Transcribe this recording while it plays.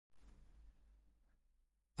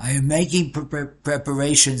I am making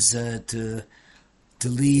preparations to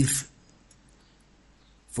leave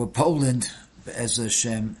for Poland, as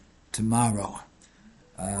Hashem, tomorrow.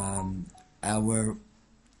 Our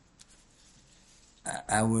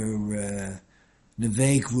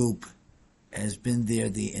Neve group has been there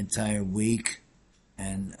the entire week,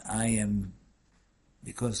 and I am,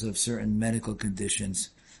 because of certain medical conditions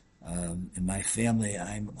in my family,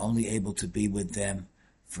 I'm only able to be with them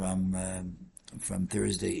from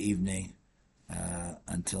Thursday evening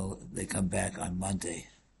until they come back on Monday,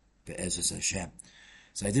 Be'ezus Hashem.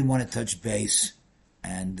 So I did want to touch base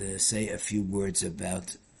and say a few words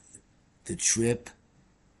about the trip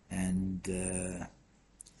and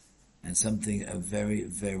something very,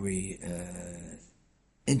 very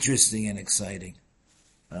interesting and exciting.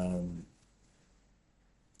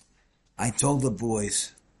 I told the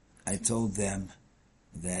boys, I told them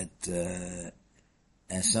that,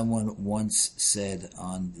 as someone once said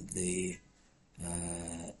on the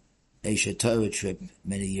Asia Torah trip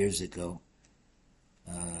many years ago,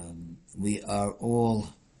 we are all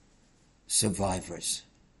survivors.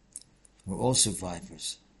 We're all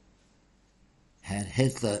survivors. Had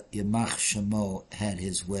Hitler, Yamach Shemo, had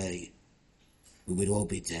his way, we would all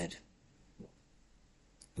be dead.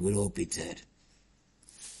 We would all be dead.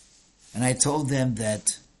 And I told them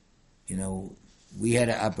that, we had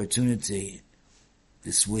an opportunity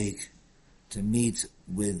this week to meet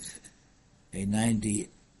with a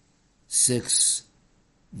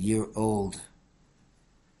 96-year-old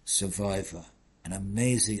survivor, an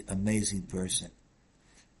amazing, amazing person.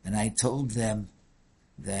 And I told them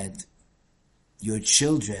that your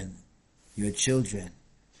children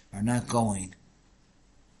are not going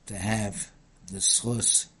to have the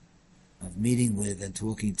zchus of meeting with and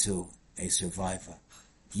talking to a survivor.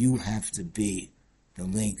 You have to be the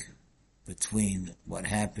link between what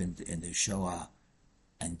happened in the Shoah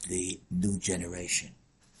and the new generation.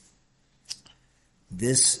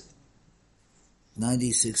 This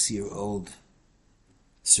 96-year-old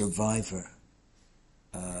survivor,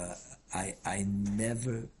 I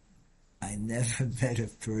never met a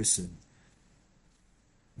person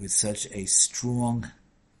with such a strong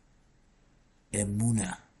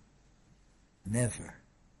emunah. Never.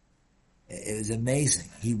 It was amazing.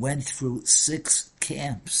 He went through 6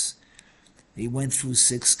 camps.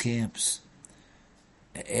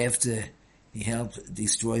 After he helped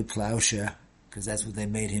destroy Plowshare, because that's what they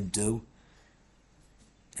made him do.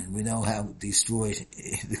 And we know how destroyed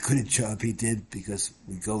the good job he did, because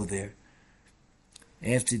we go there.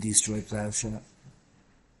 After he destroyed Plowshare,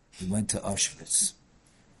 he went to Auschwitz.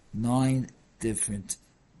 9 different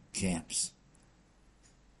camps.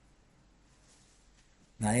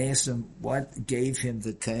 And I asked him what gave him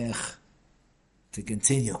the koach to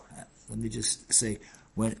continue. Let me just say,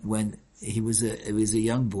 when he was a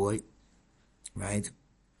young boy, right?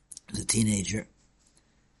 He was a teenager,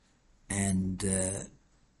 and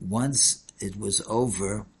once it was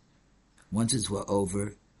over,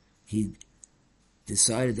 he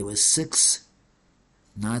decided there were 6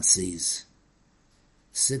 Nazis,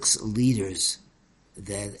 6 leaders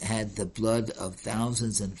that had the blood of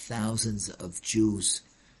thousands and thousands of Jews,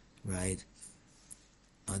 right,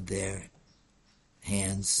 on their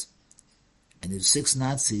hands. And there's 6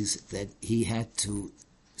 Nazis that he had to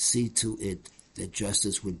see to it that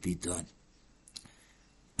justice would be done.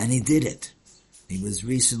 And he did it. He was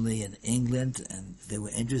recently in England, and they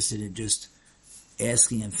were interested in just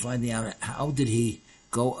asking and finding out how did he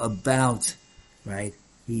go about, right?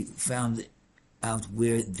 He found out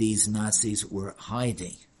where these Nazis were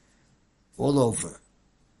hiding. All over.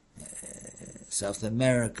 South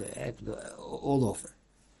America, all over.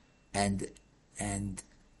 And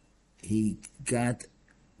he got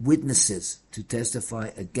witnesses to testify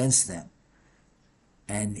against them.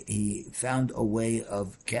 And he found a way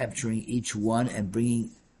of capturing each one and bringing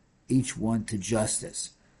each one to justice.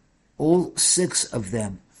 All 6 of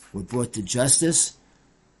them were brought to justice,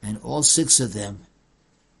 and all 6 of them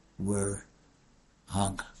were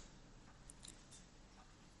hung.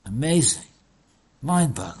 Amazing.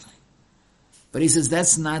 Mind-boggling. But he says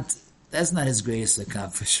that's not his greatest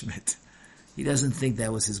accomplishment. He doesn't think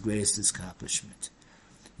that was his greatest accomplishment.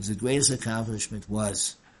 His greatest accomplishment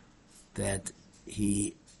was that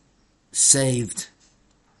he saved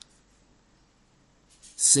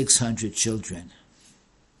 600 children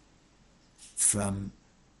from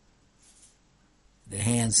the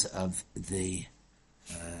hands of the,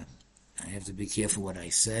 I have to be careful what I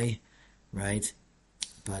say, right?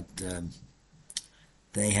 But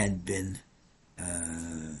they had been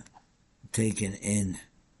taken in.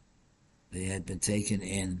 They had been taken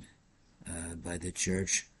in by the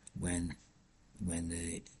church when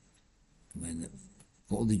when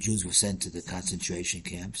all the Jews were sent to the concentration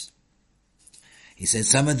camps. He said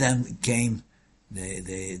some of them came.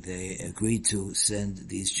 They agreed to send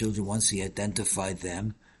these children once he identified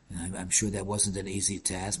them. And I'm sure that wasn't an easy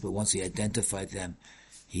task, but once he identified them,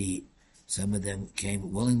 some of them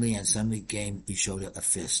came willingly, and some he showed a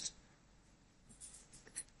fist.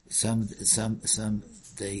 Some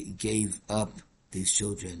they gave up these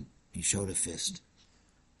children. He showed a fist.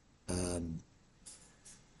 That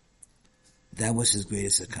was his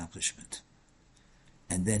greatest accomplishment.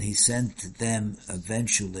 And then he sent them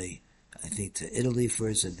eventually, I think, to Italy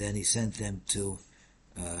first, and then he sent them to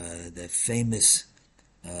the famous,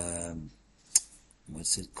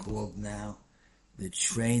 what's it called now? The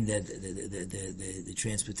train that the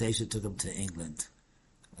transportation took them to England.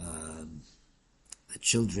 The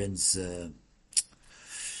children's, I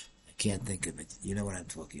can't think of it. You know what I'm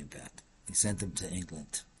talking about. He sent them to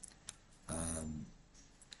England.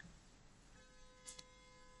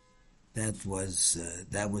 That was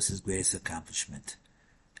his greatest accomplishment,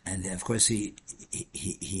 and of course he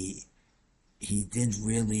didn't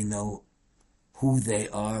really know who they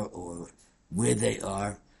are or where they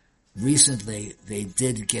are. Recently, they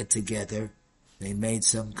did get together. They made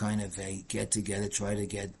some kind of a get together, try to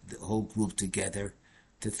get the whole group together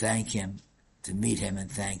to thank him, to meet him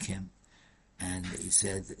and thank him. And he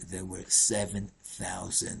said there were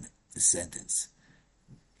 7,000 descendants.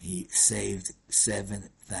 He saved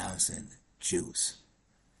 7,000 Jews.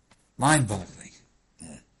 Mind-boggling.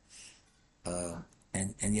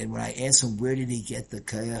 And yet when I asked him where did he get the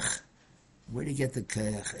koyach,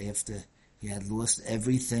 after he had lost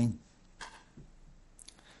everything,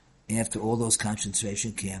 after all those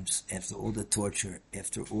concentration camps, after all the torture,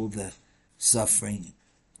 after all the suffering,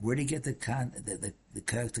 where did he get the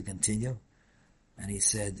koyach to continue? And he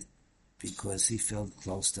said, because he felt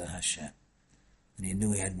close to Hashem. And he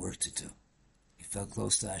knew he had work to do. He felt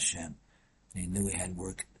close to Hashem, and he knew he had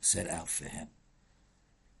work set out for him.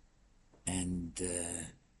 And the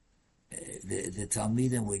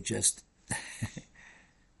Talmidim were just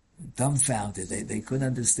dumbfounded. They couldn't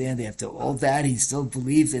understand. After all that, he still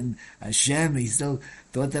believed in Hashem. He still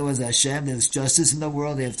thought there was Hashem. There was justice in the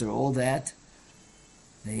world after all that.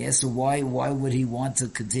 They asked him why would he want to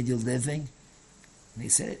continue living? And he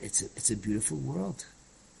said, it's a beautiful world.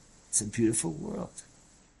 It's a beautiful world.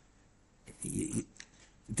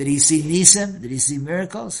 Did he see Nisim? Did he see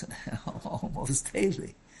miracles? Almost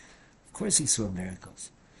daily. Of course he saw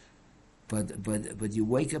miracles. But you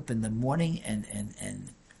wake up in the morning and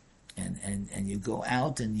you go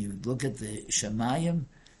out and you look at the Shemayim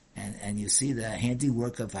and you see the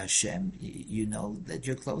handiwork of Hashem, you know that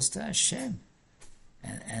you're close to Hashem.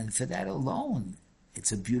 And for that alone,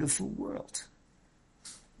 it's a beautiful world.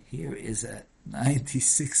 Here is a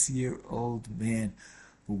 96-year-old man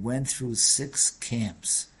who went through 6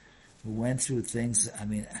 camps, who went through things. I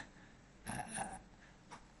mean,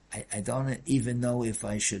 I don't even know if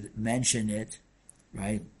I should mention it,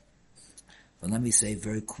 right? But let me say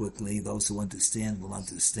very quickly, those who understand will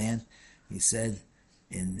understand. He said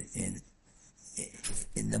in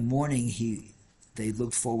the morning they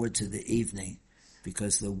looked forward to the evening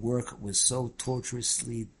because the work was so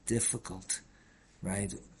torturously difficult,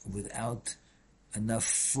 right? Without enough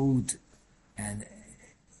food, and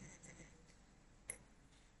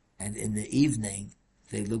in the evening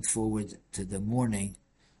they looked forward to the morning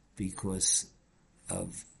because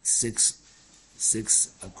of six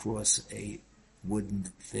across a wooden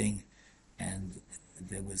thing, and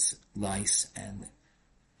there was lice and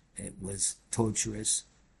it was torturous.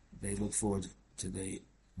 They looked forward to the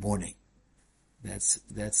morning. That's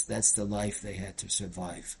the life they had to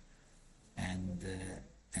survive, and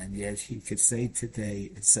yet he could say today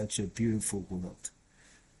it's such a beautiful world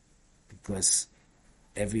because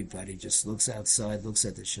everybody just looks outside, looks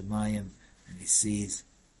at the Shemayim, and he sees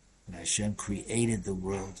that Hashem created the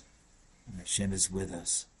world and Hashem is with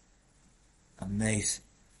us. Amazing.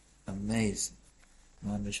 Amazing.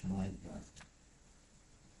 Mamish mind-boggling.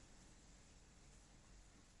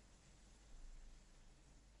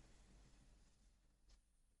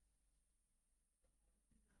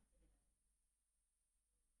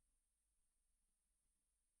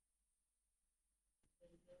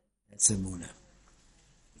 That's Emunah.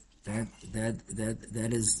 That's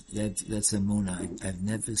Emunah. I've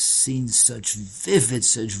never seen such vivid,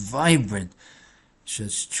 such vibrant,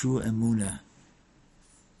 such true Emunah.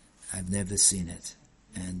 I've never seen it.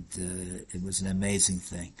 And it was an amazing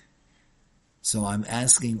thing. So I'm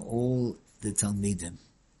asking all the Talmidim,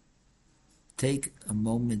 take a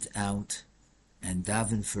moment out and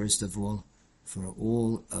daven first of all for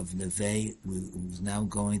all of Neve, who's now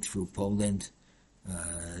going through Poland,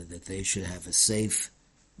 that they should have a safe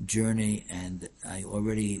journey, and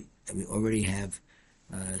we already have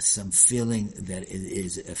some feeling that it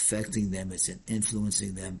is affecting them, it's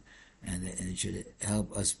influencing them, and it should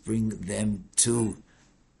help us bring them to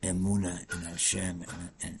Emunah in Hashem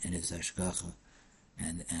and His Hashgacha,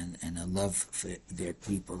 and a love for their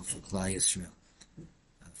people, for Klal Yisrael,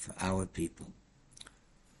 for our people.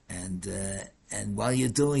 And while you're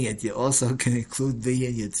doing it, you also can include me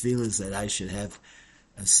in your tefillas that I should have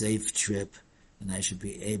a safe trip, and I should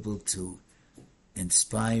be able to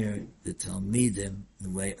inspire the Talmidim the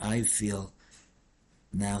way I feel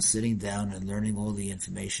now, sitting down and learning all the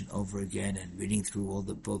information over again, and reading through all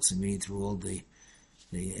the books and reading through all the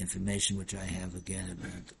information which I have again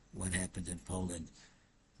about what happened in Poland.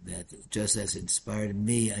 That just as inspired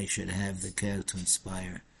me, I should have the care to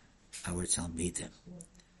inspire our Talmidim.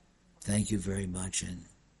 Thank you very much, and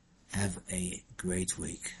have a great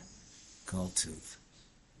week. Kol Tuv.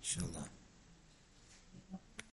 Shalom.